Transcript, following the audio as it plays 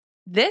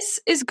This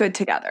is Good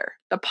Together,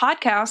 the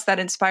podcast that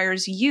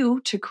inspires you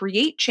to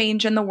create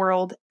change in the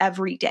world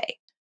every day.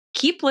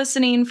 Keep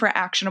listening for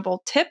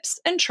actionable tips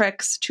and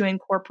tricks to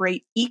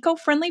incorporate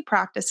eco-friendly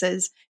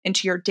practices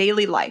into your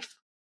daily life.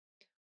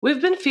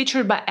 We've been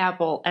featured by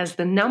Apple as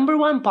the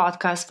 #1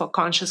 podcast for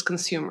conscious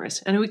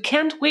consumers, and we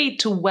can't wait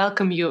to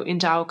welcome you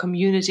into our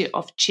community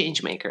of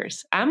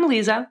changemakers. I'm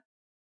Lisa.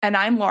 And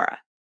I'm Laura.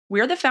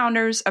 We're the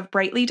founders of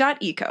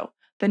Brightly.eco,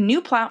 the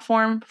new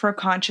platform for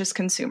conscious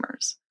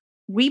consumers.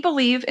 We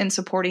believe in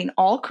supporting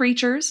all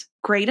creatures,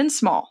 great and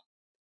small.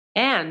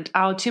 And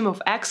our team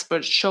of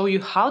experts show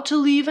you how to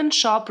live and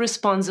shop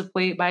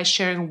responsibly by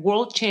sharing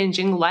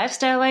world-changing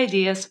lifestyle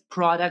ideas,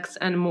 products,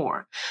 and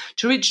more.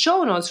 To read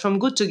show notes from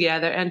Good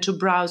Together and to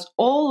browse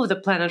all of the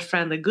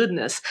planet-friendly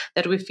goodness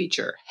that we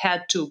feature,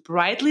 head to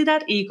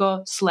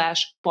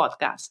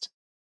brightly.eco/podcast.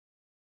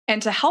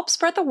 And to help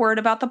spread the word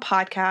about the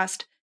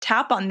podcast,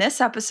 tap on this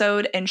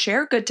episode and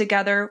share Good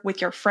Together with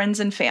your friends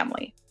and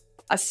family.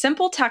 A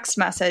simple text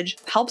message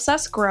helps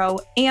us grow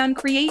and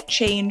create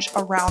change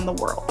around the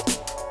world.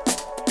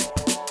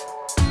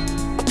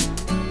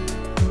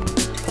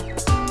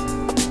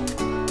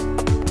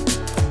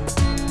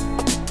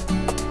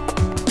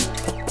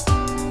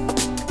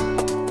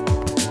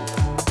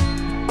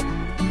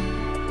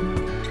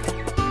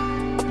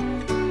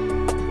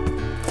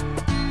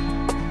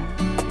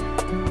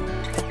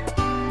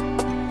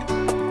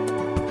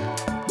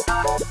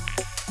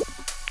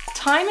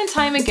 Time and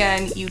time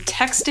again, you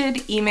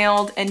texted,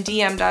 emailed, and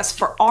DM'd us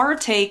for our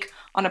take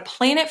on a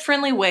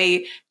planet-friendly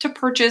way to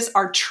purchase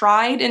our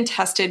tried and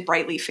tested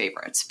Brightly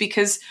favorites.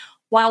 Because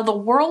while the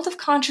world of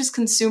conscious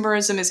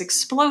consumerism is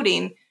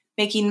exploding,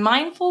 making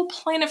mindful,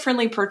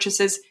 planet-friendly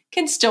purchases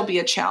can still be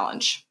a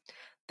challenge.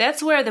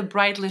 That's where the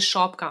Brightly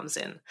shop comes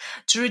in.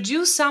 To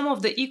reduce some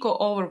of the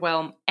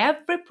eco-overwhelm,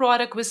 every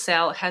product we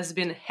sell has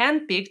been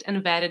handpicked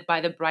and vetted by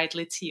the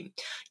Brightly team.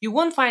 You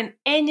won't find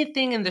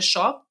anything in the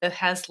shop that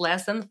has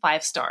less than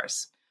 5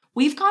 stars.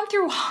 We've gone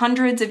through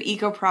hundreds of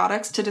eco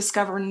products to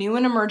discover new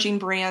and emerging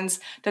brands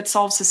that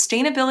solve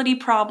sustainability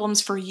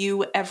problems for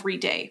you every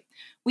day.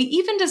 We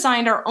even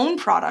designed our own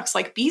products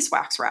like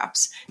beeswax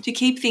wraps to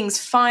keep things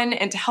fun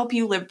and to help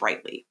you live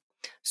brightly.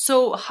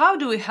 So how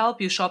do we help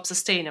you shop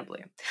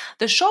sustainably?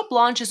 The shop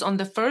launches on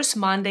the first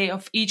Monday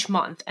of each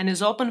month and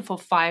is open for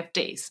 5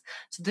 days.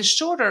 So the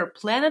shorter,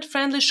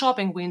 planet-friendly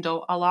shopping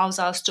window allows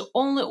us to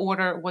only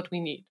order what we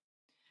need.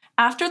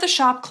 After the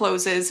shop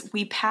closes,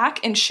 we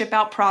pack and ship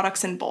out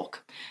products in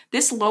bulk.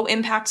 This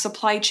low-impact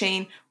supply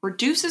chain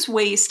reduces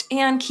waste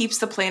and keeps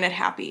the planet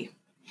happy.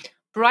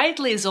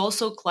 Brightly is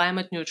also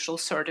climate neutral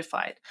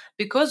certified.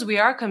 Because we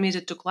are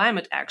committed to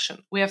climate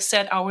action, we have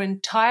set our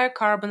entire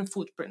carbon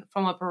footprint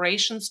from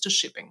operations to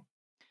shipping.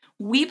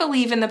 We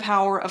believe in the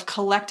power of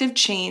collective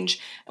change,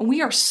 and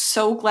we are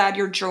so glad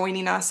you're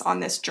joining us on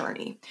this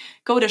journey.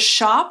 Go to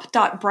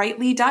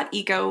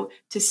shop.brightly.eco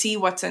to see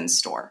what's in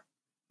store.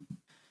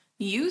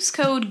 Use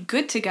code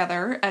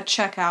GOODTOGETHER at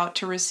checkout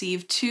to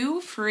receive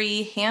 2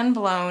 free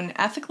hand-blown,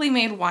 ethically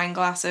made wine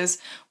glasses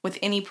with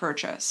any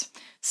purchase.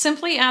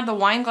 Simply add the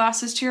wine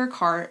glasses to your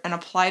cart and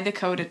apply the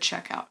code at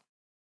checkout.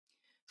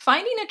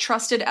 Finding a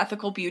trusted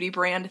ethical beauty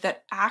brand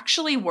that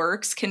actually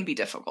works can be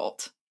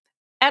difficult.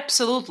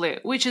 Absolutely,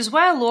 which is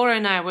why Laura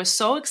and I were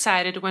so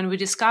excited when we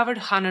discovered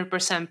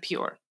 100%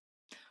 Pure.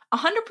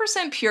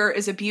 100% Pure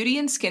is a beauty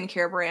and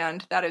skincare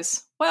brand that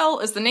is, well,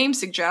 as the name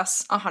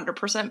suggests,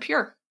 100%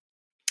 pure.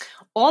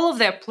 All of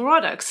their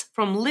products,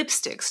 from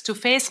lipsticks to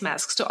face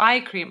masks to eye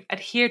cream,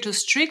 adhere to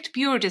strict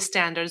purity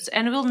standards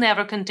and will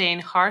never contain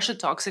harsh or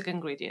toxic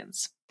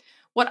ingredients.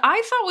 What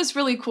I thought was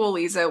really cool,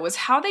 Lisa, was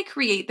how they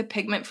create the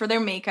pigment for their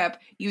makeup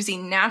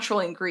using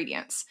natural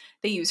ingredients.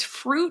 They use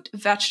fruit,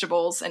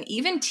 vegetables, and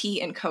even tea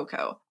and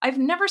cocoa. I've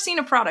never seen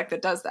a product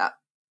that does that.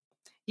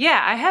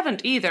 Yeah, I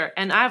haven't either,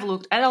 and I've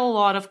looked at a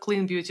lot of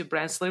clean beauty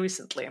brands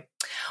recently.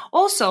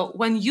 Also,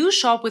 when you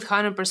shop with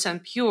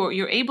 100% Pure,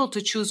 you're able to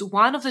choose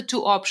one of the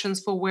 2 options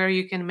for where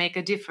you can make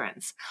a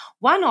difference.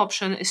 One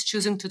option is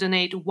choosing to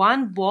donate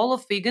 1 bowl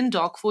of vegan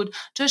dog food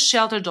to a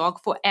shelter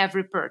dog for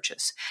every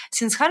purchase.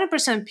 Since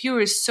 100%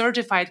 Pure is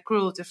certified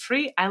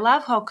cruelty-free, I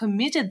love how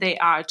committed they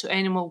are to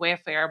animal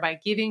welfare by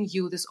giving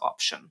you this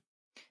option.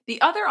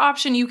 The other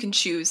option you can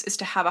choose is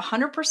to have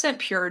 100%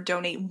 Pure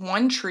donate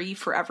 1 tree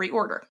for every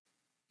order.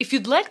 If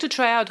you'd like to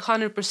try out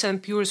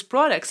 100% Pure's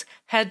products,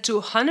 head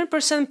to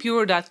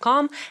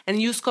 100percentpure.com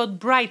and use code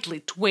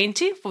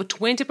BRIGHTLY20 for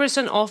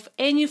 20% off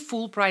any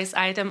full-price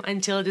item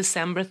until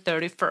December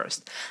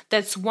 31st.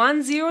 That's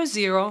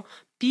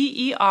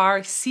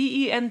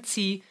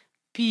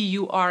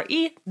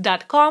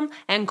 100percentpure.com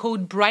and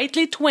code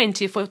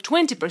BRIGHTLY20 for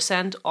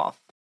 20% off.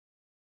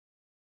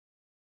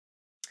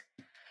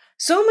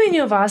 So many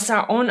of us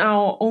are on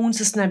our own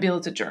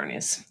sustainability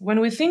journeys.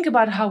 When we think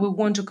about how we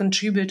want to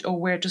contribute or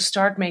where to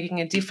start making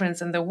a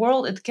difference in the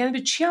world, it can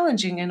be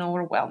challenging and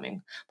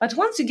overwhelming. But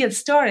once you get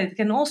started, it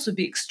can also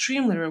be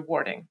extremely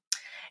rewarding.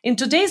 In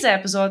today's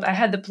episode, I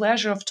had the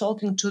pleasure of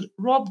talking to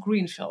Rob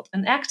Greenfield,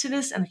 an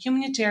activist and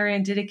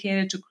humanitarian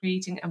dedicated to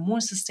creating a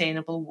more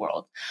sustainable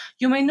world.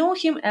 You may know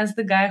him as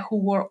the guy who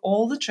wore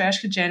all the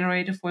trash he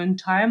generated for an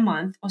entire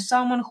month, or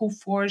someone who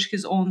foraged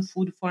his own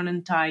food for an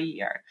entire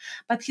year.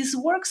 But his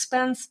work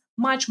spans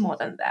much more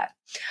than that.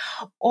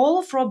 All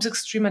of Rob's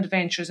extreme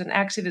adventures and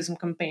activism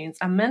campaigns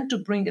are meant to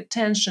bring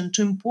attention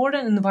to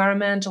important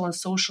environmental and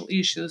social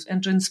issues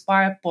and to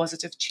inspire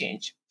positive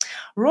change.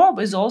 Rob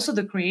is also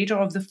the creator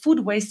of the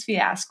Food Waste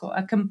Fiasco,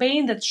 a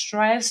campaign that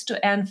strives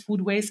to end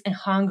food waste and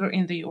hunger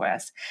in the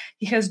US.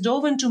 He has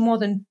dove into more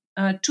than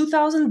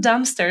 2,000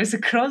 dumpsters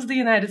across the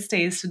United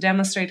States to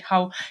demonstrate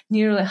how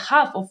nearly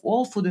half of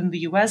all food in the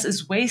US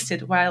is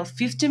wasted, while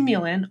 50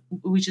 million,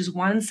 which is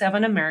 1 in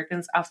 7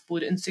 Americans, are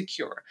food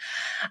insecure.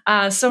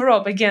 So,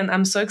 Rob, again,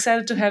 I'm so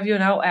excited to have you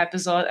in our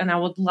episode, and I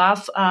would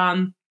love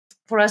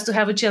for us to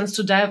have a chance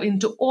to dive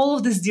into all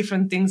of these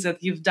different things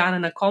that you've done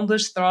and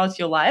accomplished throughout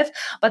your life.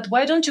 But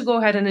why don't you go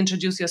ahead and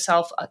introduce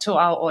yourself to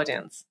our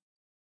audience?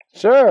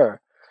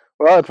 Sure.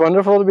 Well, it's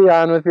wonderful to be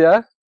on with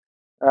you.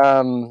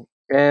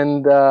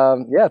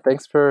 Yeah,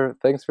 thanks for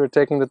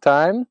taking the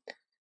time.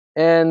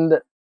 And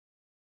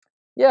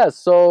yeah,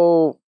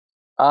 so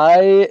I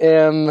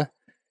am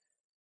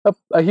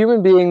a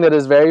human being that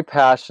is very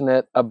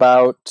passionate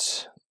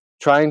about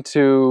trying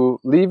to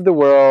leave the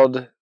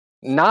world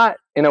not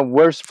in a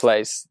worse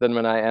place than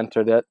when I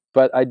entered it,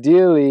 but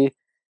ideally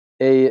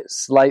a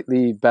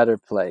slightly better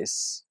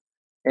place.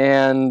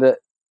 And,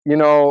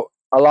 a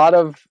lot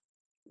of,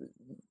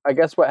 I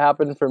guess what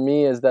happened for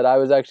me is that I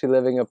was actually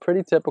living a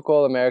pretty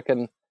typical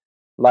American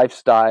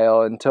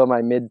lifestyle until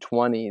my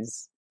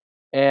mid-20s.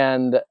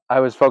 And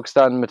I was focused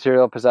on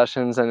material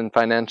possessions and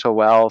financial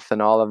wealth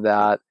and all of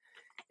that.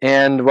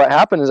 And what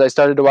happened is I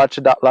started to watch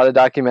a lot of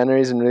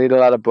documentaries and read a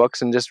lot of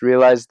books and just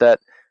realized that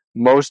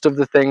most of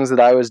the things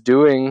that I was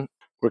doing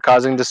were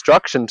causing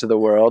destruction to the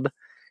world.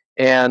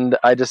 And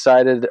I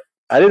decided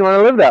I didn't want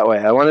to live that way.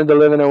 I wanted to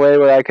live in a way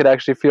where I could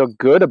actually feel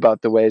good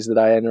about the ways that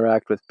I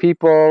interact with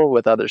people,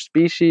 with other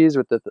species,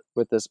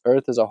 with this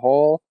earth as a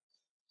whole.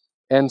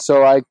 And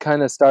so I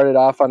kind of started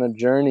off on a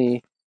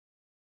journey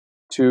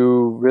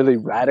to really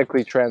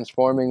radically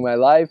transforming my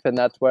life, and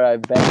that's where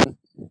I've been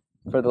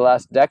for the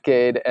last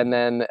decade. And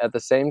then at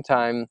the same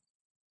time,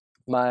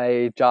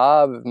 my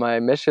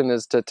mission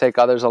is to take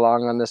others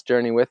along on this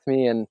journey with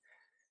me and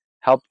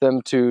help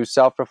them to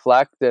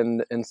self-reflect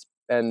and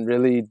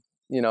really,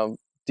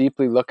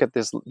 deeply look at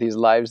these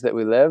lives that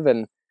we live,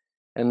 and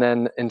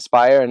then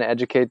inspire and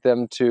educate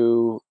them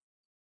to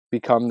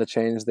become the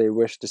change they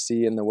wish to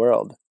see in the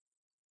world.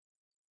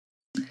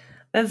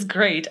 That's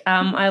great.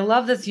 I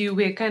love that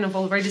we're kind of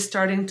already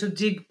starting to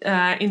dig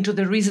into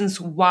the reasons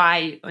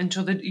why,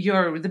 into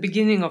the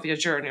beginning of your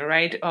journey,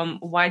 right?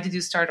 Why did you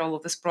start all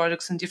of these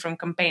projects and different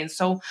campaigns?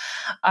 So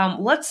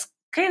let's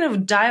kind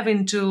of dive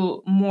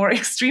into more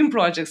extreme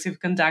projects you've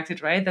conducted,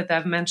 right? That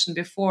I've mentioned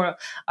before,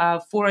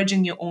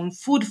 foraging your own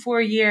food for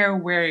a year,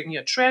 wearing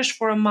your trash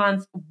for a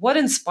month. What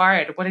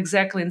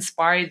exactly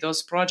inspired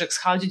those projects?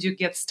 How did you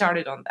get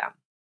started on them?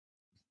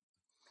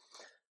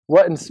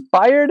 What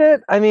inspired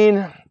it? I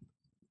mean,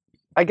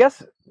 I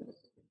guess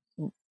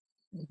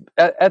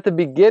at the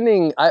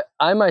beginning,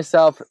 I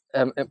myself,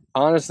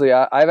 honestly,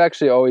 I've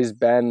actually always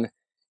been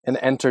an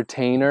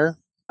entertainer.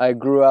 I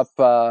grew up,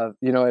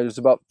 it was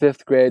about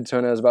 5th grade. So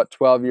when I was about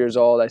 12 years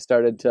old, I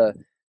started to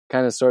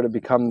kind of sort of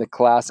become the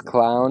class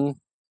clown.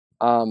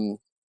 And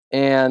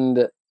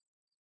it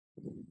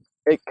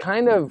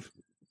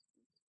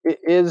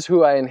is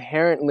who I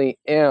inherently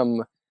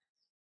am,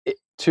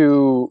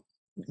 to,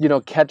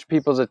 catch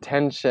people's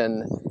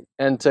attention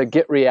and to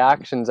get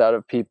reactions out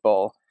of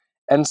people.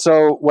 And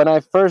so when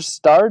I first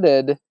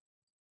started,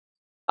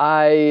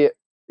 it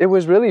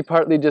was really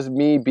partly just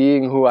me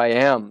being who I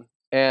am.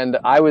 And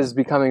I was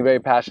becoming very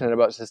passionate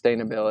about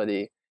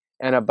sustainability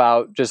and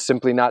about just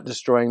simply not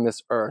destroying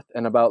this earth,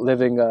 and about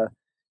living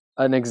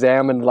an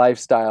examined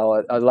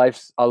lifestyle, a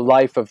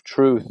life of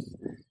truth.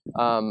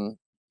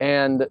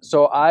 And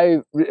so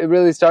it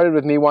really started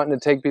with me wanting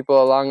to take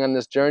people along on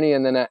this journey,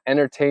 and then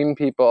entertain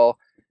people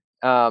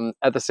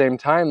at the same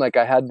time, like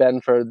I had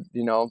been for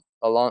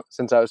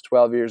since I was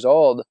 12 years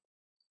old.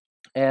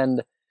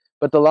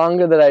 But the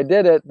longer that I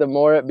did it, the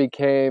more it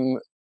became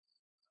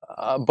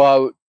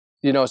about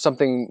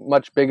something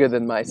much bigger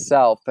than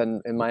myself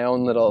and my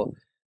own little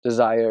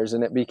desires,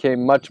 and it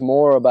became much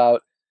more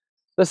about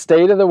the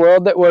state of the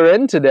world that we're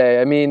in today.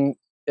 I mean,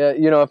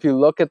 if you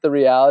look at the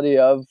reality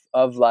of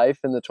life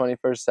in the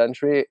 21st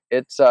century,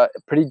 it's a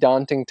pretty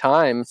daunting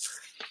time.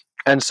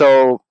 And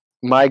so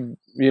my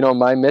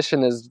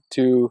mission is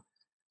to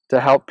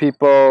help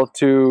people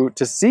to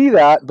see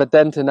that, but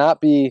then to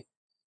not be,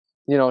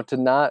 to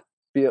not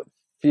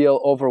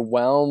feel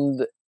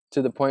overwhelmed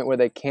to the point where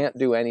they can't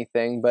do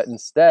anything, but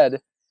instead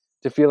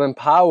to feel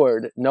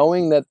empowered,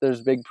 knowing that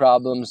there's big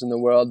problems in the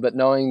world, but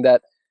knowing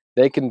that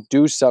they can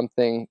do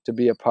something to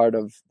be a part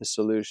of the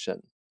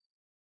solution.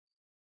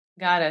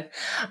 Got it.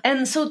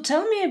 And so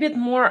tell me a bit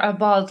more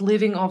about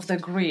living off the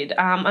grid.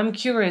 I'm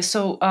curious.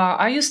 So,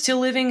 are you still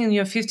living in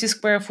your 50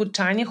 square foot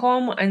tiny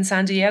home in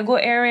San Diego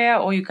area,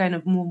 or you kind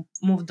of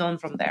moved on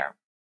from there?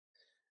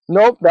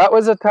 Nope, that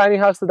was a tiny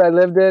house that I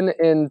lived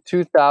in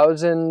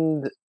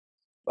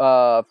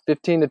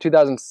 2015 to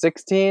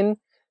 2016.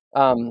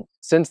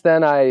 Since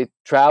then, I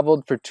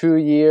traveled for 2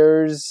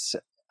 years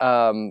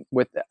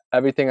with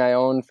everything I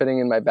owned fitting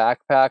in my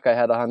backpack. I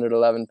had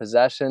 111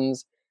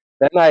 possessions.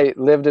 Then I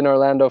lived in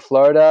Orlando,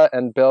 Florida,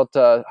 and built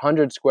a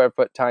 100 square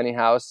foot tiny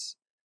house,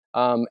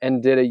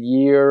 and did a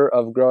year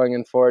of growing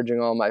and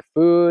foraging all my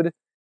food.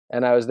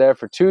 And I was there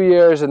for 2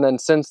 years, and then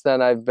since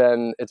then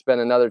it's been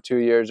another 2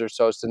 years or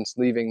so since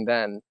leaving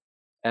then,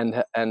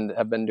 and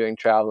have been doing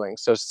traveling.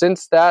 So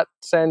since that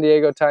San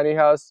Diego tiny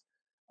house,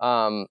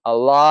 a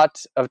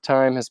lot of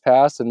time has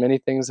passed and many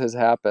things has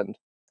happened.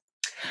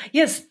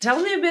 Yes,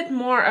 tell me a bit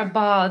more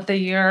about the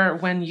year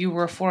when you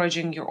were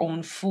foraging your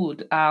own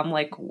food.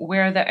 Like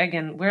where the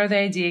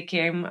idea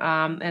came,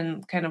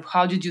 and kind of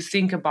how did you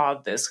think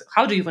about this?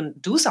 How do you even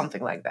do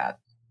something like that?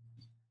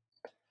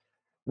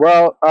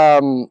 Well,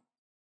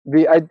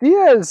 the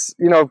idea is,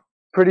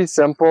 pretty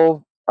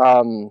simple.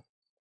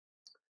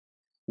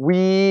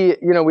 We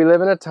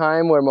live in a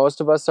time where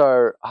most of us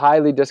are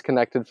highly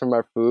disconnected from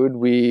our food.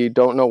 We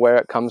don't know where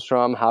it comes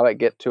from, how it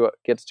gets to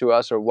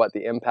us, or what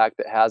the impact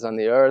it has on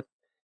the earth.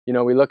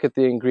 We look at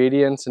the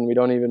ingredients and we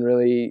don't even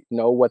really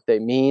know what they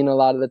mean a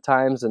lot of the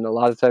times, and a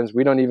lot of times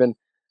we don't even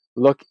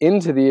look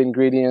into the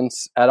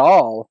ingredients at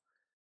all.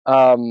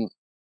 Um,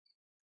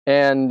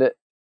 and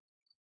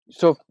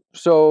so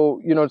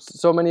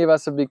many of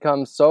us have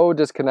become so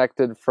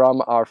disconnected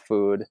from our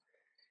food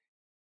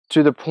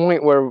to the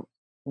point where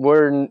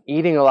we're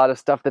eating a lot of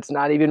stuff that's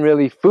not even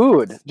really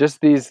food, just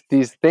these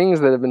things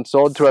that have been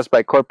sold to us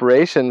by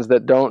corporations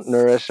that don't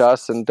nourish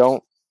us and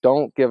don't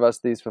give us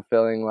these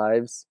fulfilling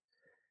lives.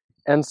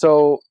 And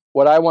so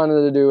what I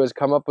wanted to do is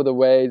come up with a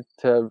way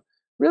to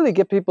really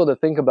get people to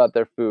think about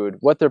their food,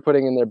 what they're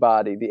putting in their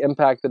body, the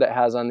impact that it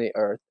has on the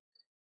earth.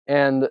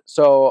 And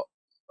so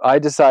I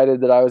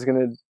decided that I was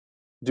going to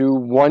do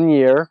 1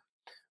 year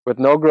with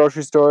no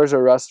grocery stores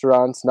or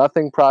restaurants,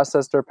 nothing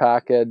processed or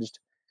packaged,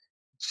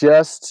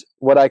 just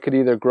what I could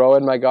either grow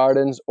in my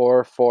gardens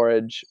or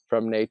forage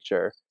from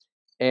nature.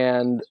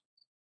 And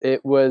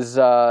it was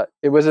an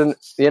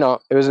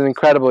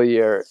incredible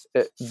year.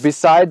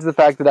 Besides the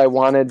fact that I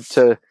wanted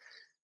to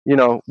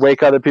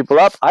wake other people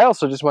up, I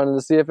also just wanted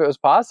to see if it was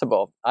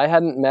possible. I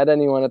hadn't met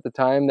anyone at the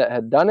time that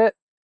had done it.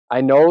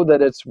 I know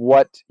that it's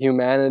what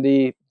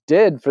humanity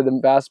did for the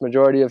vast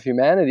majority of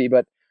humanity,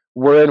 but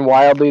we're in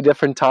wildly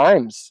different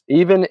times.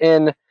 Even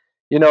in,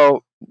 you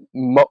know,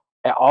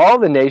 all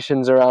the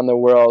nations around the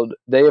world,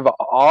 they've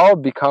all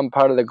become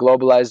part of the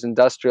globalized,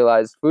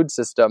 industrialized food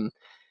system.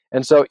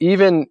 And so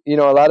even, a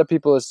lot of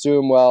people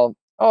assume, well,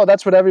 oh,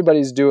 that's what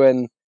everybody's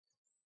doing.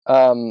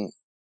 Um,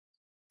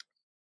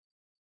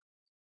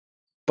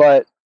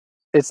 but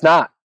it's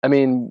not. I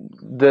mean,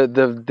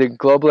 the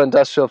global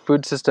industrial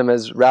food system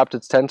has wrapped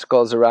its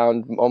tentacles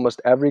around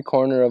almost every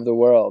corner of the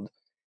world,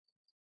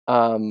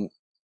 um,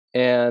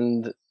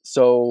 and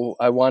so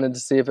I wanted to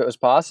see if it was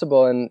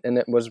possible, and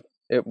it.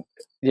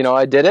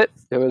 I did it.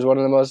 It was one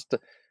of the most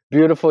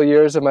beautiful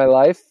years of my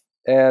life,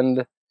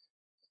 and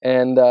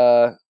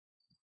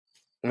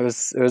it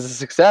was a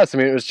success. I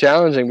mean, it was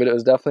challenging, but it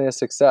was definitely a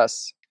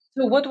success.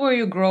 So what were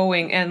you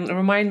growing? And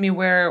remind me,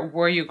 where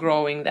were you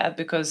growing that?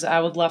 Because I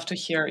would love to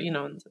hear,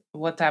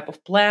 what type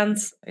of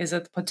plants. Is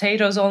it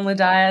potatoes only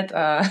diet?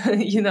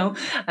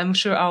 I'm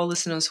sure our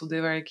listeners will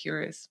be very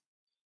curious.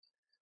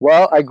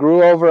 Well, I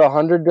grew over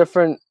 100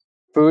 different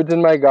foods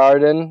in my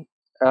garden.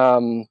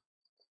 Um,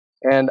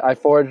 and I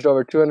foraged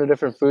over 200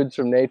 different foods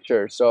from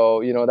nature.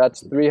 So,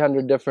 that's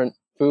 300 different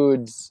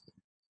foods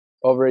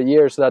over a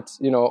year. So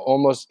that's,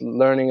 almost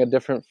learning a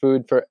different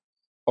food for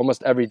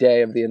almost every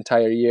day of the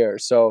entire year.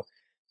 So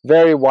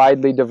very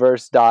widely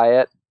diverse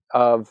diet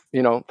of,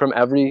 from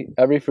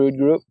every food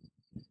group.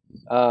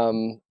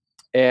 Um,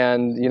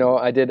 and,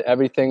 I did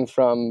everything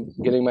from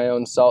getting my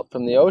own salt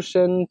from the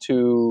ocean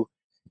to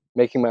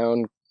making my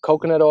own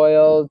coconut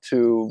oil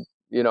to,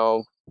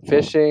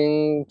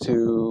 fishing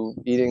to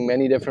eating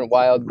many different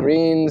wild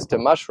greens to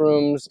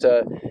mushrooms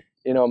to,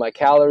 my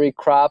calorie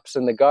crops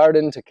in the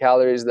garden to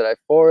calories that I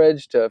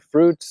forage to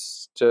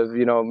fruits to,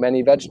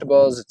 many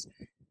vegetables. It's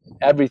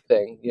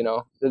everything,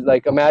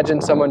 Like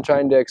imagine someone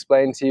trying to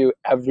explain to you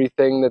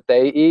everything that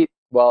they eat.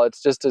 Well,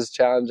 it's just as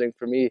challenging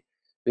for me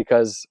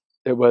because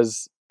it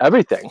was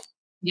everything.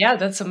 Yeah,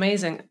 that's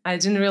amazing. I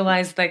didn't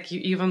realize like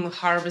you even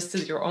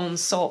harvested your own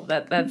salt.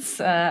 That's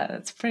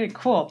pretty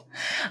cool.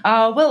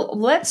 Well,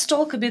 let's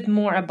talk a bit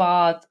more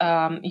about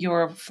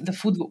the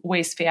food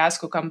waste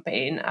fiasco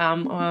campaign.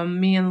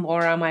 Me and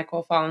Laura, my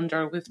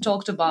co-founder, we've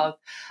talked about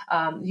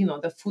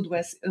the food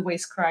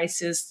waste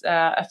crisis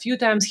a few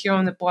times here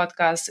on the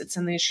podcast. It's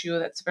an issue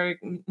that's very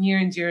near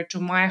and dear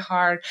to my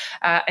heart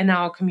and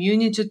our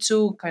community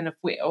too. Kind of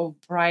we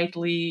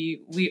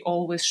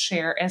always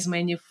share as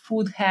many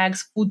food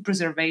hacks, food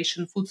preservation,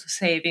 food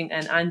saving,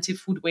 and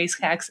anti-food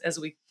waste hacks as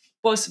we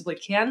possibly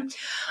can.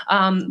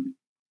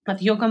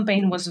 But your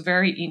campaign was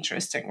very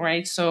interesting,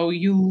 right? So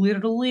you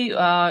literally,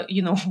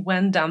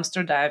 went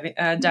dumpster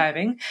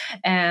diving,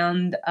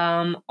 and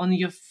on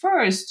your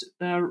first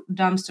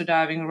dumpster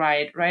diving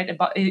ride, right?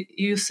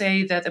 You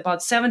say that about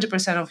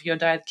 70% of your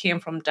diet came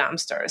from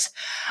dumpsters,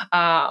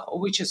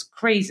 which is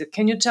crazy.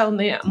 Can you tell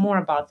me more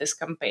about this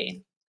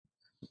campaign?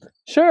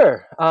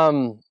 Sure.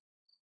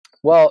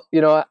 Well,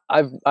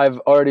 I've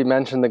already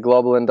mentioned the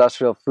global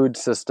industrial food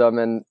system,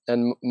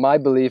 and my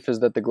belief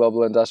is that the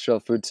global industrial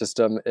food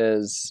system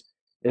is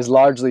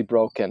largely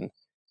broken.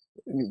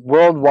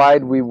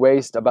 Worldwide, we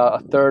waste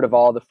about a third of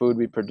all the food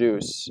we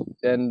produce,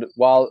 and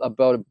while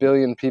about 1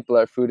 billion people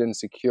are food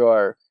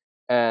insecure,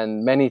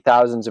 and many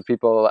thousands of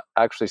people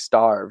actually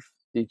starve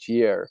each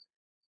year.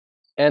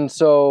 And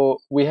so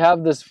we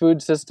have this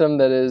food system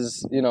that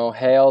is,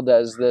 hailed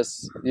as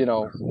this,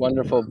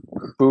 wonderful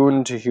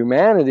boon to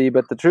humanity.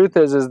 But the truth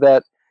is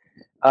that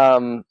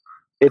um,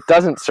 it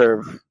doesn't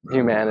serve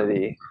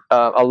humanity.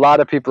 A lot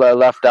of people are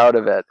left out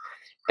of it.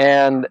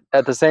 And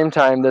at the same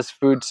time, this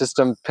food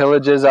system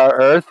pillages our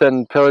earth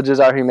and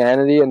pillages our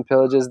humanity and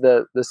pillages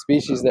the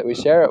species that we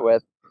share it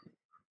with.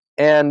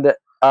 And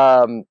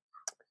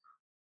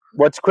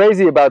what's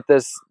crazy about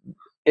this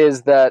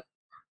is that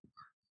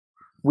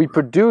we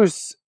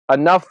produce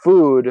enough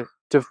food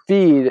to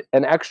feed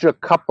an extra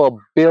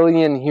couple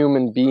billion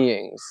human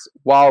beings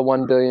while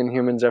 1 billion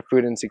humans are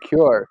food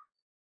insecure.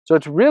 So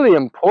it's really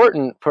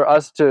important for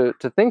us to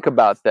think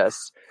about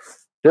this.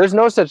 There's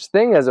no such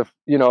thing as a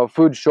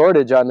food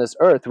shortage on this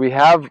earth. We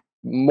have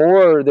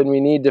more than we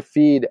need to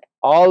feed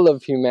all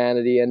of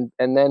humanity and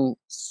then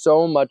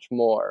so much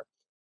more.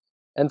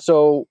 And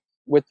so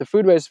with the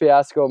food waste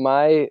fiasco,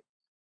 my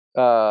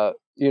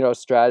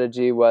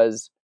strategy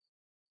was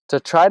to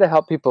try to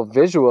help people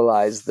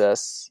visualize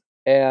this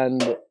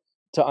and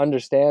to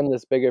understand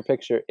this bigger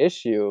picture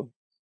issue.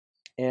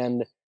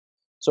 And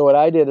so what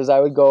I did is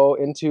I would go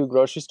into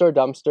grocery store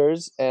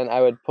dumpsters and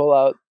I would pull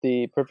out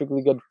the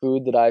perfectly good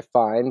food that I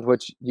find,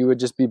 which you would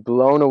just be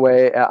blown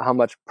away at how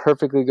much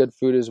perfectly good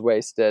food is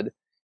wasted.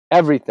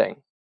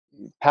 Everything,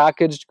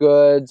 packaged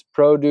goods,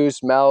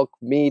 produce, milk,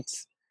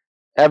 meats,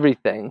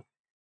 everything.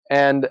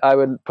 And I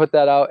would put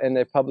that out in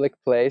a public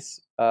place,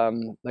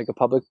 like a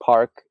public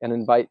park, and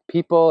invite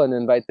people and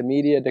invite the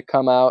media to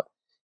come out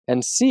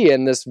and see.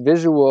 And this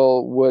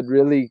visual would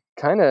really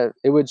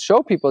it would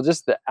show people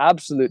just the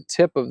absolute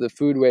tip of the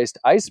food waste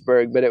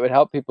iceberg, but it would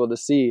help people to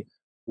see,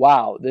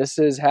 wow, this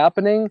is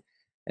happening.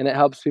 And it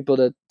helps people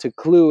to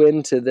clue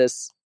into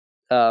this,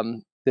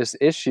 this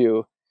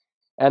issue.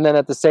 And then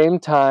at the same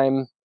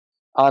time,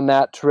 on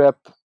that trip,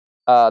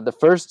 the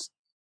first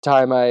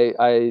time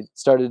I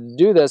started to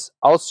do this,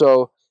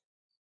 also,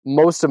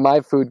 most of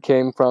my food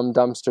came from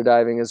dumpster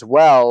diving as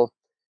well.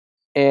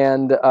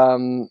 And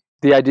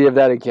the idea of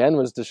that, again,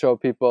 was to show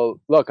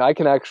people, look, I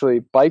can actually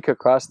bike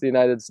across the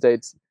United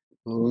States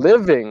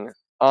living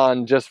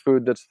on just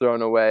food that's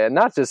thrown away, and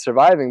not just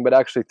surviving, but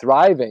actually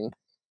thriving.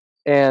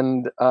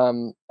 And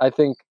I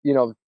think,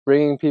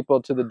 bringing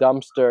people to the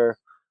dumpster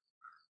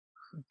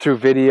through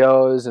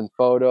videos and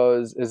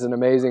photos is an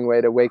amazing way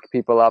to wake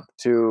people up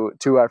to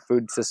our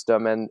food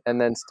system, and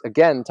then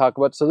again talk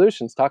about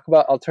solutions, talk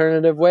about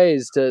alternative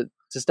ways to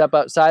step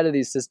outside of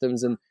these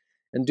systems and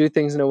do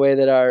things in a way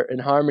that are in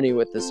harmony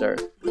with this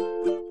earth.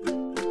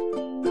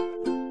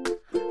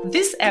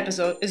 This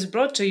episode is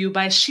brought to you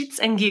by Shits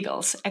and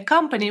Giggles, a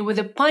company with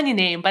a punny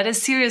name but a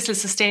seriously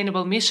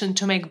sustainable mission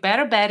to make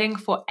better bedding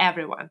for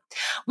everyone.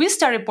 We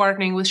started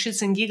partnering with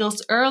Shits and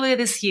Giggles earlier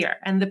this year,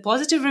 and the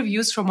positive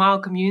reviews from our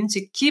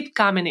community keep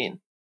coming in.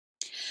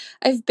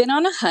 I've been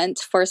on a hunt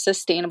for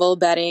sustainable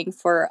bedding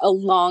for a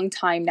long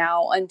time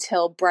now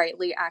until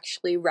Brightly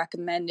actually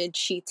recommended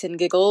Sheets and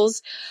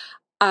Giggles.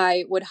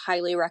 I would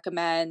highly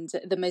recommend.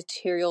 The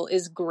material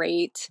is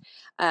great.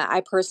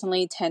 I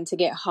personally tend to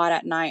get hot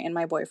at night and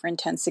my boyfriend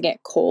tends to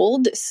get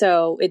cold.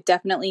 So it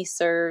definitely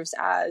serves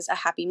as a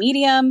happy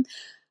medium.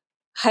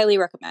 Highly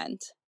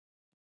recommend.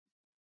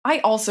 I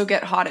also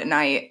get hot at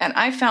night, and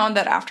I found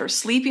that after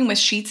sleeping with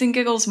Sheets and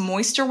Giggles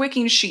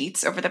moisture-wicking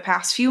sheets over the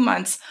past few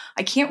months,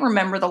 I can't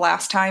remember the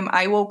last time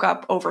I woke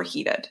up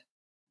overheated.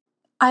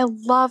 I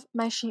love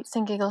my Sheets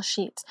and Giggles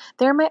sheets.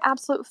 They're my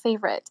absolute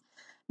favorite.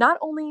 Not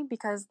only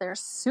because they're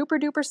super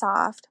duper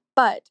soft,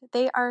 but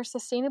they are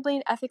sustainably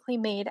and ethically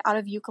made out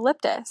of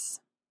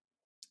eucalyptus.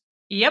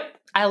 Yep,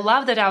 I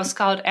love that our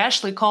scout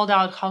Ashley called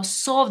out how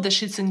soft the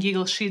Shits and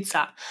Giggles sheets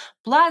are.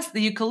 Plus,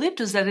 the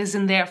eucalyptus that is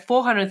in their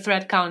 400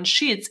 thread count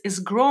sheets is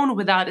grown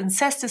without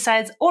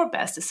insecticides or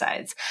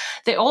pesticides.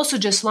 They also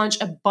just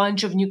launched a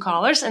bunch of new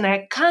colors, and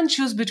I can't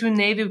choose between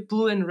navy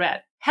blue and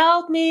red.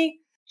 Help me!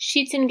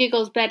 Sheets and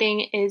Giggles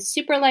bedding is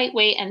super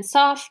lightweight and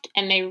soft,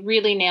 and they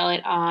really nail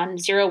it on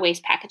zero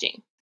waste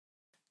packaging.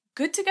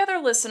 Good Together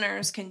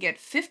listeners can get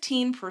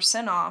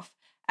 15% off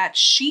at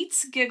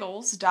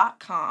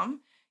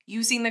sheetsgiggles.com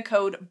using the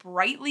code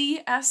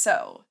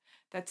BRIGHTLYSO.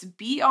 That's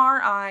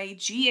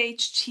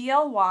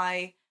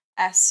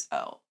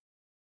BRIGHTLYSO.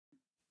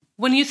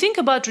 When you think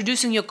about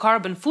reducing your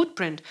carbon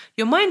footprint,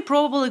 your mind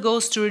probably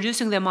goes to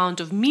reducing the amount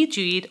of meat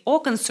you eat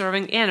or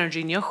conserving energy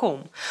in your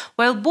home.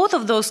 While both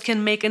of those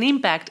can make an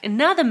impact,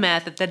 another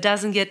method that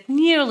doesn't get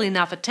nearly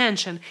enough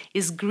attention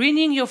is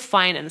greening your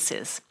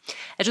finances.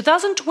 A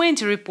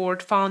 2020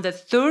 report found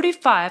that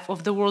 35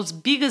 of the world's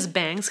biggest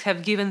banks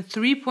have given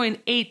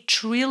 $3.8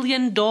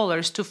 trillion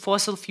to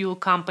fossil fuel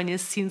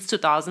companies since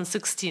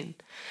 2016.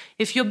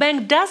 If your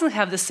bank doesn't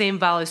have the same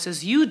values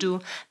as you do,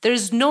 there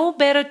is no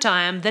better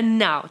time than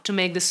now to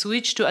make the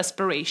switch to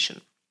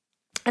Aspiration.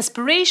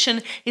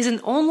 Aspiration is an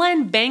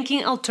online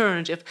banking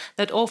alternative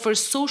that offers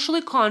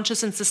socially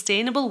conscious and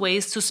sustainable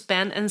ways to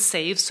spend and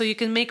save so you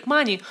can make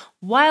money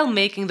while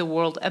making the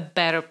world a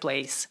better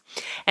place.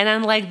 And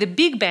unlike the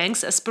big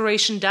banks,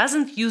 Aspiration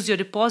doesn't use your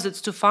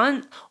deposits to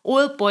fund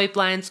oil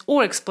pipelines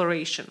or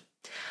exploration.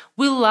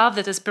 We love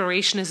that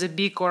Aspiration is a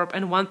B Corp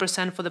and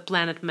 1% for the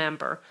Planet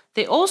member.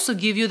 They also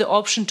give you the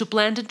option to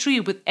plant a tree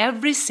with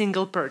every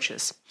single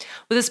purchase.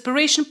 With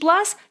Aspiration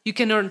Plus, you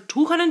can earn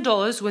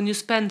 $200 when you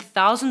spend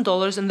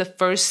 $1,000 in the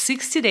first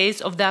 60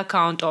 days of the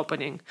account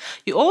opening.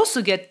 You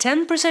also get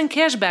 10%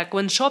 cash back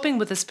when shopping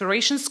with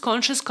Aspiration's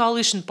conscious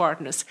coalition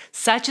partners,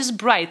 such as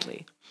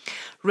Brightly.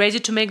 Ready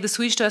to make the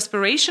switch to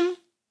Aspiration?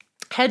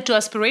 Head to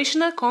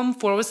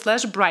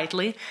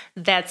aspiration.com/brightly,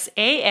 that's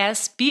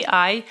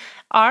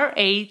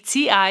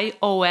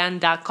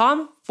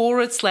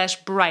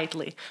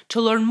aspiration.com/brightly,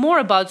 to learn more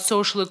about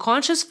socially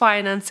conscious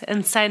finance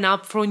and sign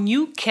up for a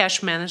new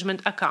cash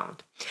management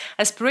account.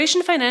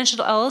 Aspiration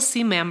Financial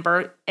LLC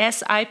member,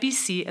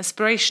 SIPC.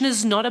 Aspiration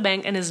is not a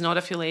bank and is not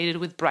affiliated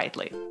with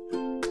Brightly.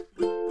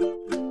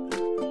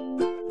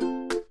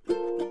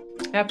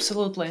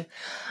 Absolutely.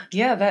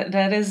 Yeah,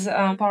 that is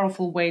a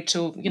powerful way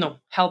to,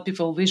 help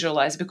people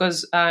visualize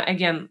because,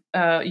 again,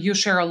 you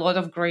share a lot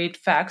of great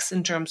facts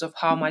in terms of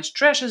how much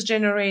trash is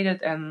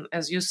generated. And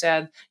as you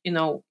said,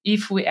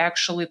 if we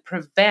actually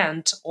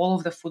prevent all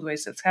of the food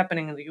waste that's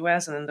happening in the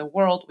US and in the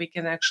world, we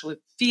can actually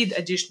feed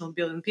additional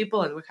billion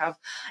people and we have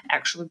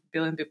actually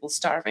billion people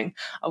starving,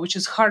 which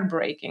is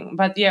heartbreaking.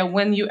 But yeah,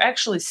 when you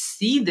actually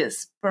see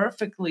this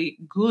perfectly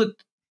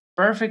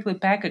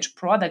packaged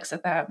products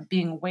that are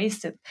being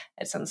wasted,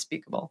 it's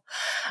unspeakable.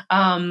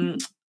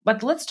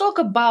 But let's talk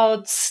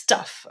about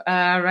stuff,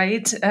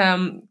 right?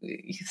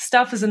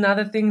 Stuff is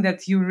another thing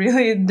that you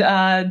really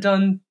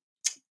don't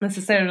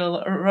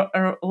necessarily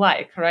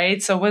like,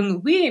 right? So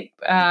when we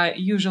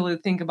usually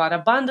think about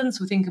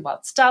abundance, we think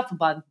about stuff,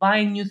 about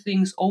buying new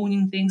things,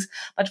 owning things.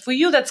 But for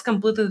you, that's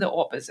completely the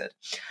opposite.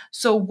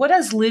 So what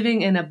does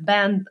living in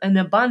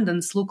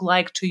abundance look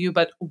like to you,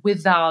 but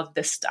without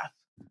the stuff?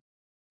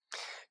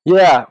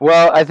 Yeah,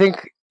 well, I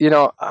think,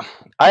 I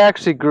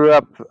actually grew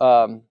up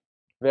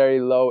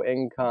very low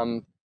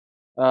income,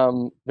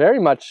 very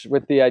much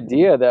with the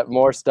idea that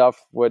more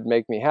stuff would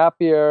make me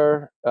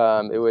happier.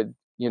 It would,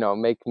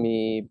 make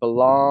me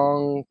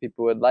belong.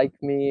 People would like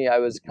me. I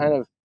was kind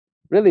of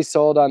really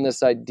sold on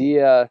this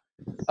idea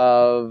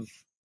of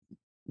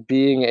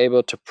being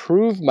able to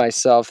prove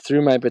myself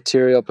through my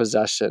material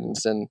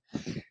possessions. And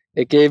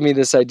it gave me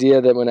this idea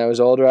that when I was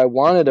older, I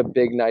wanted a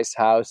big, nice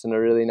house and a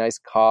really nice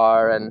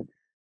car and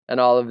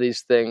all of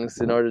these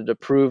things in order to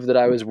prove that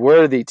I was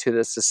worthy to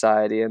this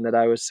society and that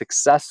I was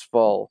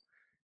successful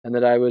and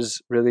that I was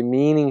really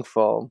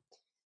meaningful.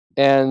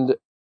 And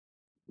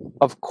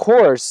of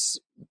course,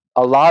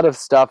 a lot of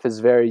stuff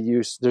is very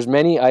useful. There's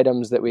many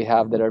items that we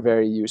have that are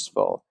very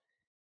useful.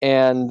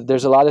 And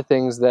there's a lot of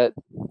things that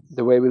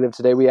the way we live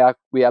today, we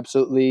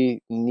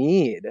absolutely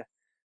need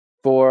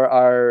for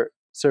our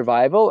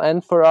survival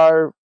and for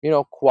our,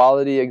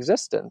 quality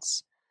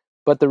existence.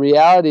 But the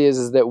reality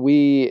is that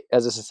we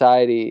as a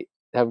society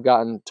have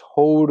gotten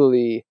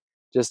totally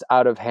just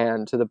out of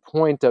hand to the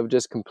point of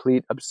just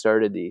complete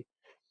absurdity.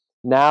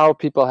 Now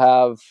people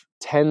have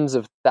tens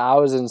of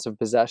thousands of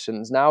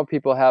possessions. Now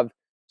people have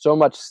so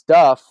much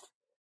stuff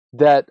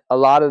that a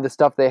lot of the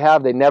stuff they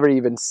have, they never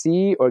even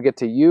see or get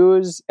to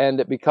use.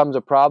 And it becomes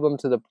a problem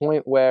to the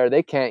point where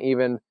they can't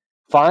even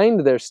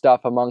find their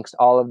stuff amongst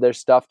all of their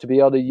stuff to be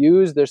able to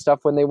use their stuff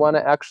when they want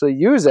to actually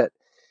use it.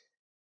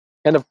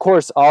 And of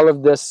course, all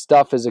of this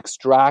stuff is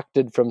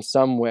extracted from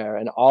somewhere,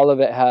 and all of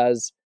it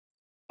has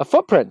a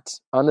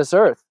footprint on this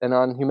earth and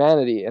on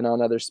humanity and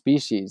on other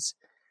species.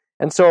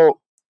 And so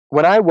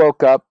when I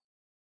woke up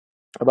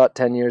about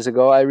 10 years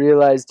ago, I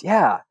realized,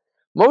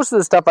 most of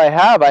the stuff I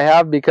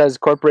have because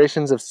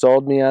corporations have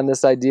sold me on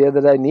this idea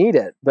that I need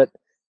it. But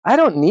I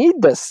don't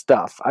need this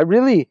stuff. I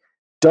really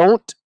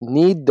don't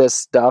need this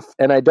stuff,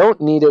 and I don't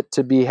need it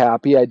to be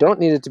happy. I don't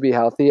need it to be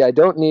healthy. I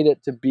don't need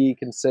it to be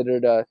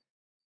considered a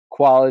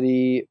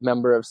quality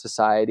member of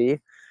society.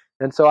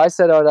 And so I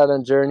set out on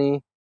a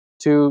journey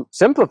to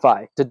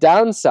simplify, to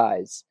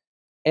downsize.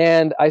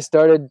 And I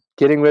started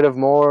getting rid of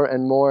more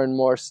and more and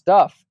more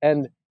stuff.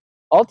 And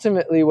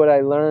ultimately, what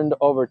I learned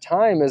over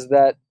time is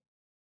that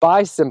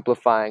by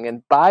simplifying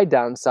and by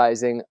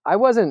downsizing, I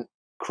wasn't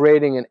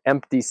creating an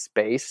empty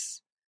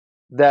space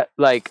that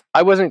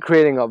I wasn't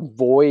creating a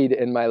void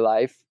in my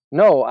life.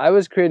 no, I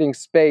was creating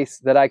space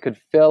that I could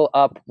fill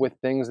up with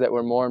things that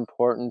were more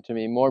important to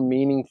me, more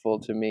meaningful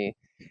to me.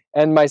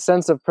 And my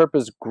sense of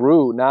purpose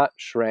grew, not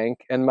shrank.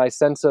 And my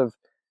sense of,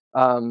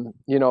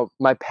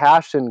 my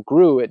passion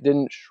grew, it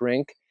didn't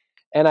shrink.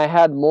 And I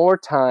had more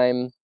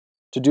time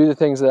to do the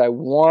things that I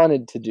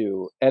wanted to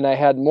do. And I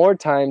had more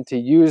time to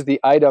use the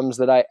items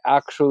that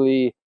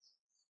actually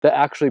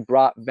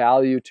brought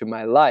value to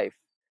my life.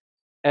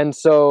 And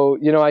so,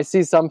 I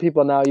see some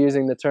people now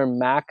using the term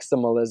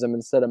maximalism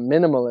instead of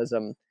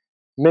minimalism.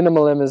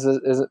 Minimalism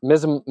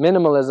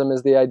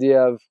is the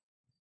idea of,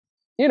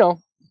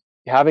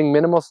 having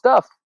minimal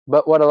stuff.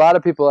 But what a lot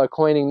of people are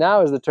coining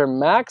now is the term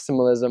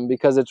maximalism,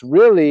 because it's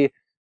really,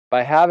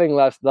 by having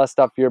less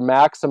stuff, you're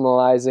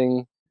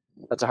maximalizing,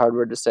 that's a hard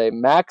word to say,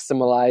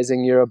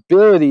 maximalizing your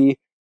ability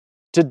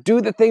to do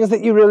the things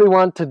that you really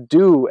want to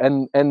do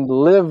and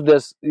live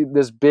this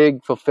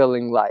big,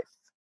 fulfilling life.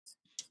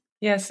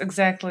 Yes,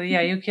 exactly.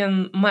 Yeah, you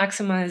can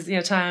maximize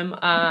your time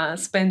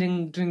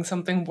spending doing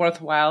something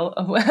worthwhile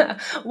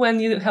when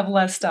you have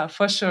less stuff,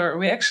 for sure.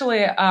 We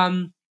actually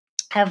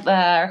have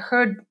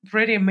heard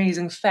pretty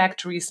amazing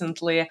fact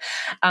recently.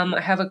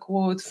 I have a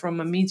quote from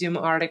a Medium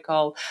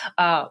article.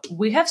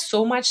 We have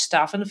so much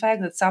stuff, in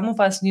fact, that some of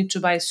us need to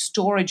buy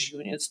storage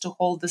units to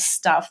hold the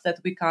stuff that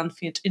we can't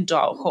fit into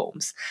our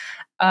homes.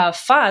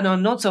 Fun or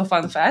not so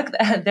fun fact,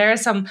 there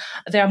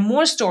are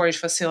more storage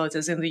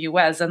facilities in the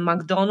US than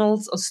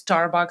McDonald's or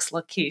Starbucks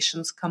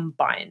locations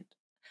combined.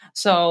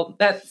 So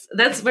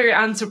that's very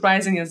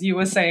unsurprising, as you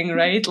were saying,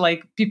 right?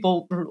 Like,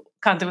 people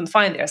can't even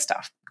find their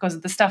stuff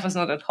because the stuff is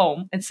not at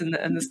home; it's in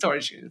the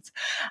storage units.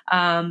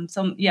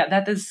 So yeah,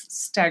 that is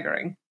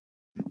staggering.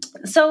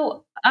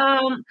 So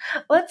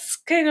let's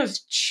kind of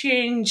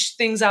change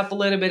things up a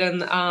little bit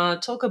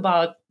and talk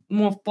about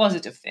more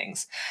positive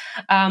things.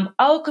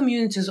 Our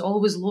community is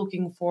always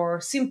looking for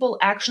simple,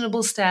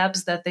 actionable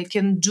steps that they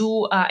can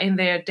do in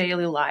their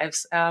daily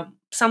lives.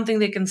 Something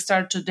they can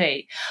start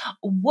today.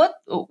 What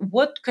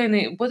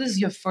is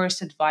your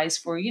first advice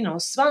for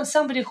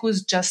somebody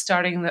who's just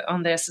starting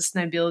on their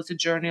sustainability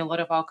journey? A lot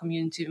of our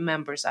community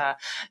members are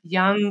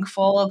young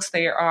folks.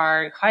 They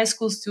are high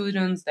school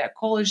students. They're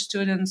college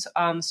students.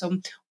 So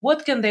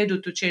what can they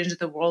do to change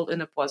the world in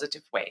a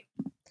positive way?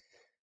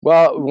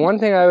 Well, one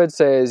thing I would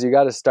say is you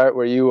got to start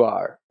where you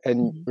are,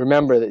 and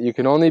remember that you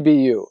can only be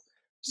you.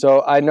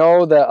 So I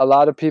know that a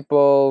lot of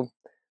people,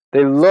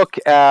 they look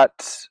at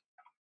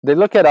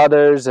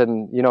others,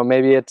 and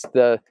maybe it's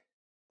the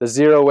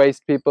zero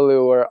waste people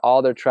who are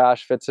all their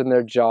trash fits in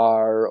their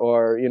jar,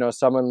 or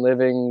someone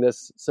living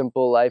this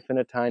simple life in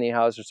a tiny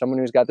house, or someone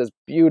who's got this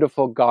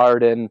beautiful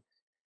garden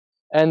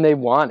and they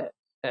want it,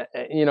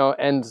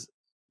 and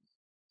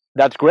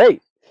that's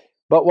great.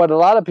 But what a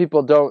lot of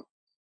people don't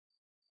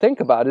think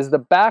about is the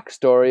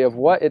backstory of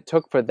what it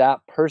took for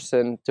that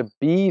person to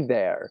be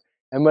there.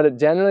 And what it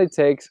generally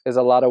takes is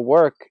a lot of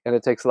work, and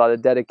it takes a lot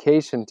of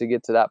dedication to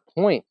get to that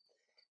point.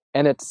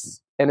 And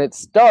it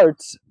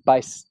starts by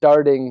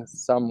starting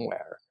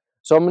somewhere.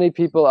 So many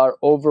people are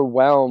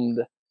overwhelmed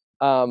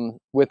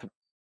with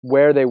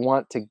where they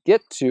want to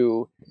get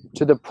to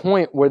the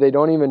point where they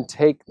don't even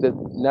take the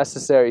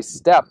necessary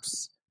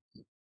steps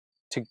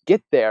to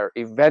get there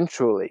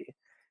eventually.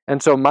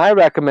 And so my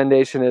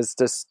recommendation is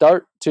to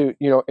start to,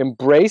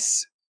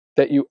 embrace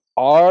that you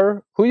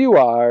are who you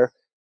are,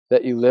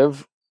 that you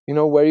live,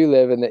 where you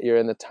live, and that you're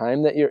in the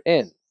time that you're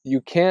in. You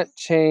can't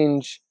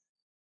change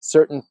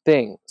certain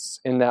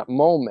things in that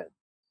moment.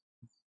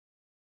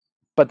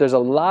 But there's a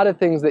lot of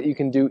things that you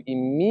can do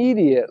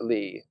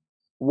immediately,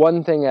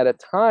 one thing at a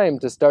time,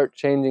 to start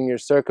changing your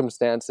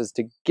circumstances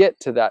to get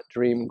to that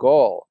dream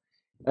goal.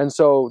 And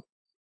so,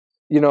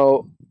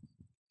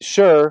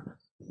 sure,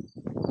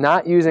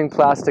 not using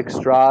plastic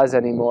straws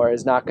anymore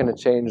is not going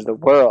to change the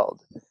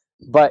world.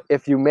 But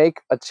if you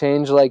make a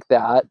change like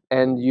that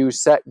and you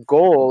set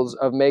goals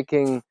of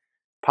making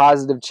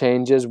positive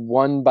changes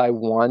one by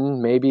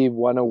one, maybe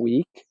one a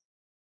week,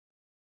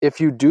 if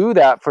you do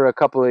that for a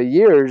couple of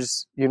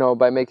years,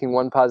 by making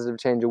one positive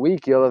change a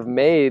week, you'll have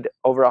made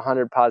over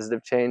 100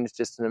 positive change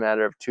just in a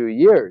matter of 2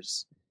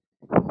 years.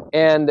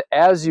 And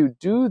as you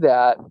do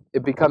that,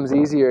 it becomes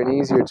easier and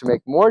easier to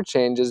make more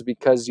changes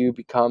because you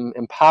become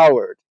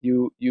empowered.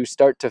 You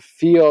start to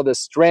feel the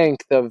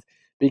strength of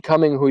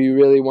becoming who you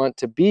really want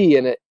to be,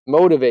 and it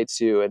motivates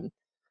you. And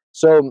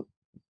so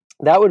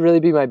that would really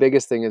be my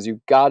biggest thing, is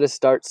you got to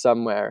start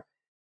somewhere.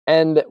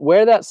 And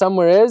where that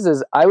somewhere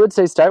is I would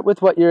say start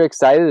with what you're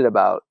excited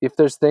about. If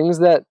there's things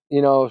that,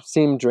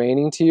 seem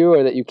draining to you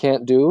or that you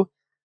can't do,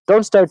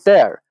 don't start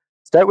there.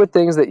 Start with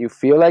things that you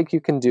feel like you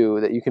can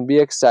do, that you can be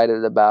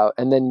excited about,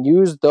 and then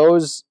use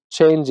those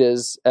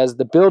changes as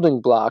the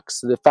building blocks,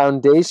 the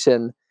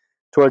foundation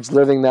towards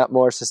living that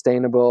more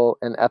sustainable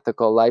and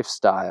ethical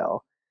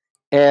lifestyle.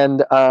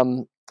 And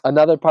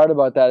another part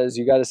about that is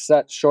you got to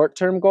set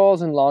short-term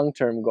goals and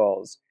long-term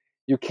goals.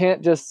 You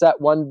can't just set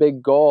one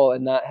big goal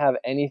and not have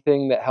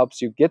anything that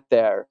helps you get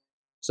there.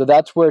 So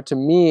that's where, to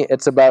me,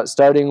 it's about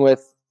starting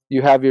with,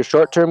 you have your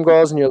short-term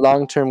goals and your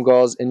long-term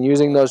goals, and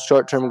using those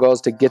short-term goals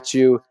to get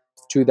you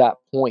to that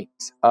point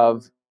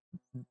of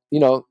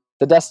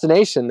the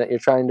destination that you're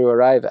trying to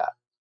arrive at.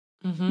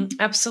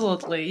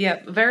 Absolutely.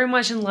 Yeah, very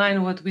much in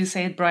line with what we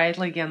said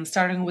brightly again,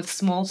 starting with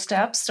small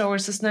steps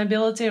towards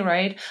sustainability,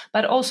 right?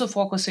 But also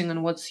focusing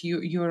on what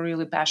you're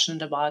really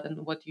passionate about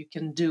and what you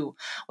can do,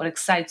 what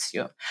excites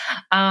you.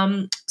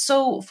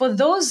 So for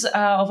those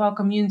of our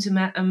community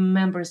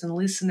members and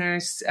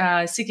listeners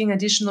seeking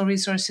additional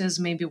resources,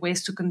 maybe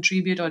ways to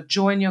contribute or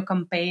join your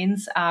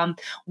campaigns,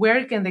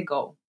 where can they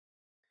go?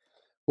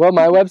 Well,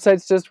 my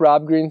website's just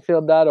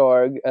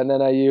robgreenfield.org, and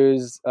then I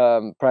use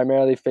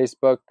primarily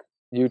Facebook,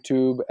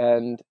 YouTube,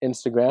 and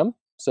Instagram.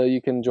 So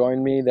you can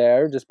join me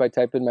there just by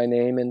typing my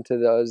name into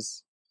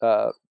those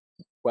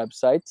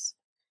websites.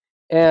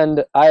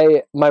 And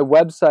my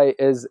website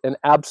is an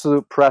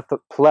absolute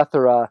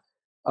plethora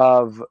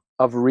of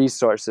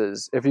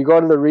resources. If you go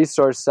to the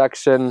resource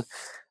section,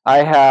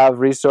 I have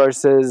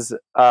resources,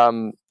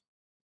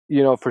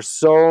 for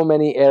so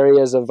many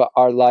areas of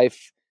our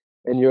life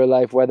and your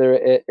life, whether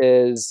it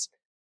is,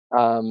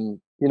 how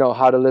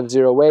to live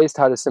zero waste,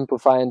 how to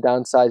simplify and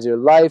downsize your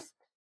life,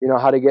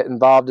 how to get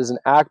involved as an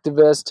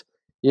activist,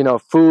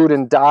 food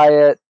and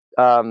diet,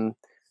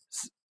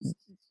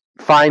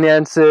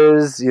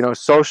 finances,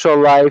 social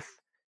life.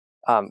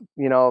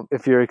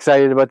 If you're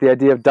excited about the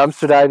idea of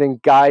dumpster diving,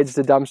 guides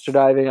to dumpster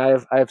diving, I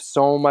have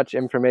so much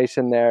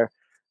information there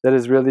that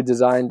is really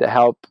designed to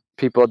help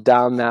people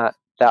down that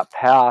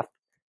path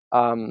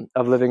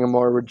of living a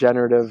more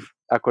regenerative,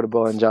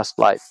 equitable, and just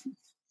life.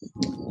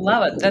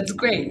 Love it. That's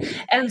great.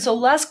 And so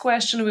last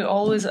question, we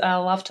always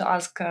love to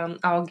ask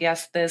our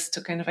guests this to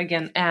kind of,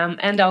 again,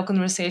 end our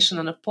conversation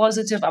on a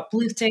positive,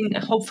 uplifting,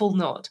 hopeful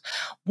note.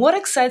 What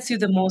excites you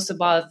the most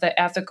about the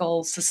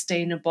ethical,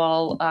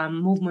 sustainable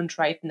movement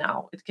right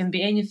now? It can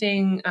be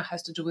anything,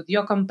 has to do with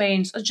your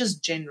campaigns or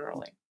just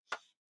generally.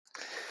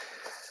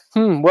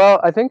 Well,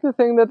 I think the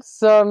thing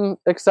that's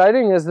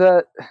exciting is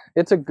that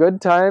it's a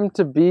good time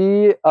to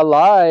be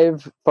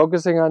alive,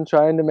 focusing on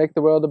trying to make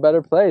the world a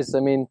better place. I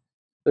mean,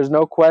 there's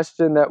no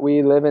question that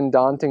we live in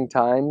daunting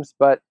times,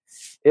 but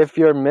if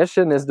your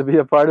mission is to be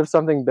a part of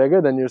something bigger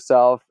than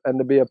yourself and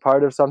to be a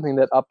part of something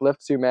that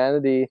uplifts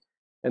humanity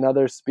and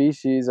other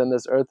species and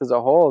this earth as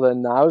a whole,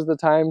 then now's the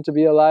time to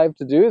be alive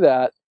to do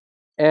that.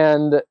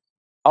 And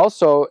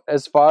also,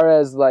 as far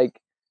as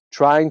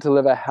trying to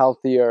live a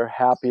healthier,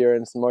 happier,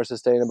 and more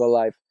sustainable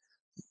life,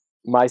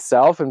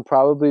 myself and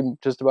probably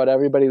just about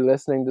everybody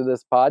listening to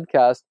this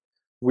podcast,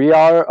 we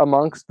are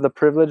amongst the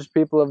privileged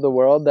people of the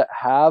world that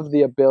have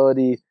the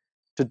ability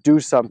to do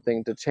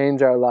something, to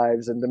change our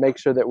lives, and to make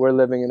sure that we're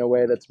living in a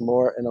way that's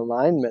more in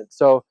alignment.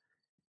 So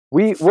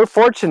we're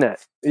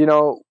fortunate,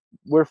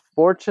 we're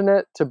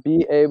fortunate to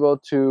be able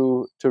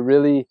to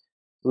really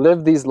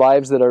live these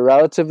lives that are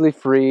relatively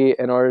free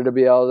in order to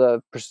be able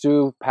to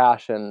pursue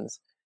passions.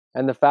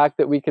 And the fact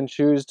that we can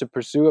choose to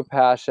pursue a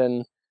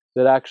passion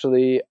that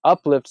actually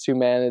uplifts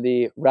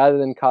humanity rather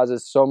than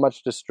causes so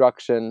much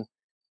destruction,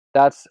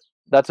 that's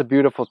a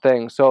beautiful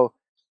thing. So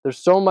there's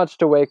so much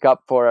to wake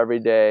up for every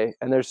day,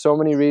 and there's so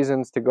many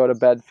reasons to go to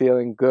bed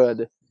feeling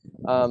good.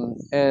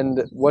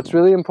 And what's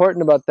really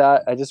important about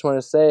that, I just want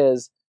to say,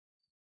 is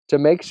to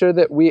make sure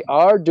that we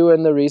are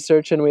doing the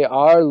research and we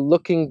are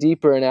looking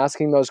deeper and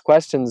asking those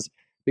questions,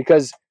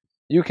 because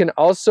you can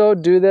also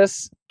do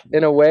this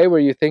in a way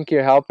where you think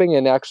you're helping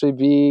and actually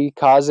be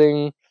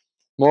causing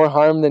more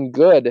harm than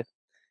good.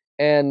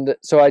 And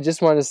so I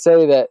just want to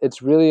say that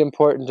it's really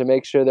important to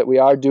make sure that we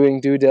are doing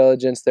due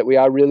diligence, that we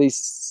are really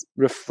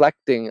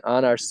reflecting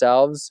on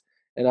ourselves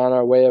and on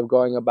our way of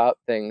going about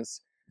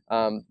things.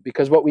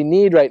 Because what we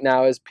need right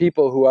now is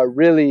people who are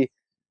really,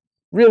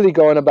 really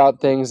going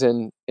about things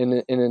in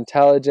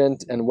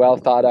intelligent and well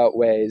thought out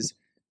ways,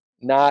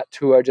 not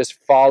who are just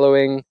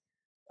following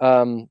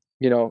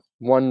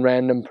one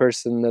random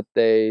person that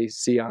they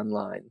see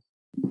online.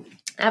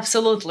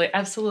 Absolutely.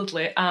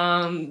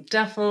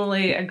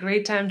 Definitely a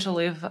great time to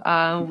live.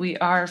 We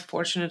are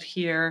fortunate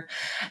here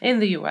in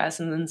the US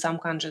and in some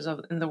countries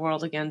in the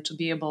world, again, to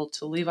be able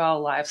to live our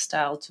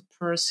lifestyle, to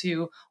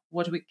pursue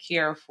what we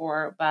care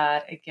for.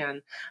 But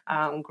again,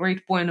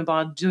 great point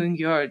about doing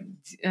your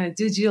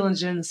due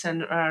diligence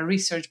and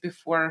research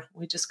before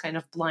we just kind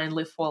of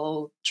blindly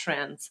follow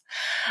trends.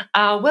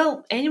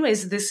 Well,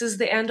 anyways, this is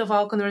the end of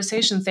our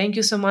conversation. Thank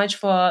you so much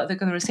for the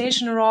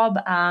conversation, Rob,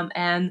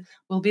 and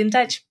we'll be in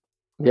touch.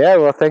 Yeah,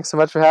 well, thanks so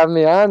much for having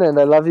me on, and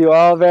I love you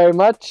all very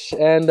much,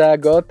 and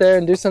go out there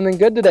and do something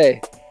good today.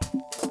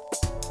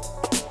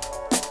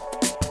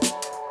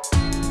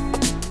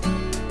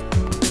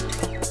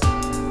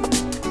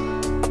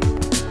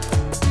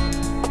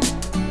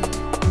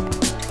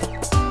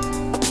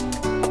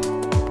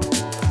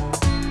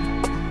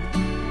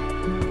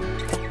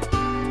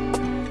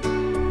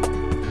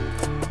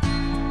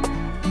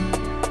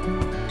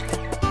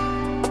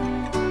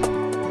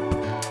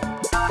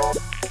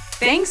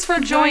 Thanks for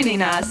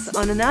joining us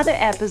on another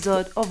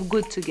episode of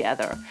Good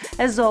Together.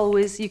 As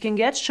always, you can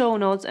get show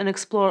notes and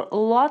explore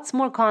lots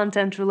more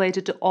content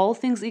related to all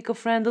things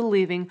eco-friendly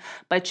living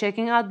by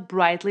checking out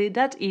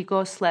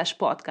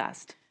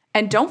brightly.eco/podcast.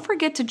 And don't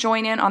forget to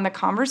join in on the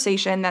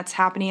conversation that's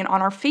happening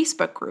on our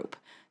Facebook group.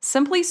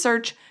 Simply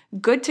search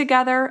Good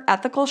Together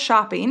Ethical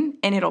Shopping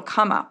and it'll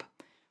come up.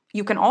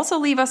 You can also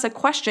leave us a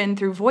question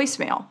through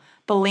voicemail.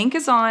 The link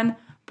is on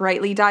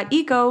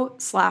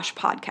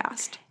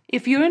brightly.eco/podcast.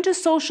 If you're into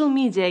social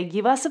media,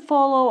 give us a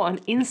follow on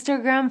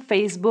Instagram,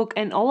 Facebook,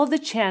 and all of the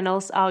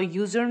channels. Our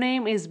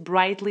username is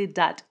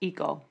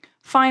brightly.eco.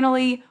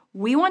 Finally,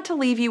 we want to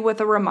leave you with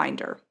a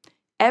reminder.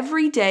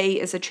 Every day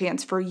is a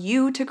chance for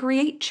you to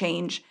create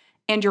change,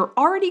 and you're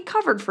already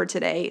covered for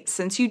today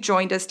since you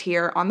joined us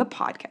here on the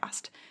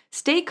podcast.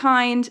 Stay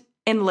kind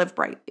and live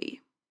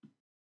brightly.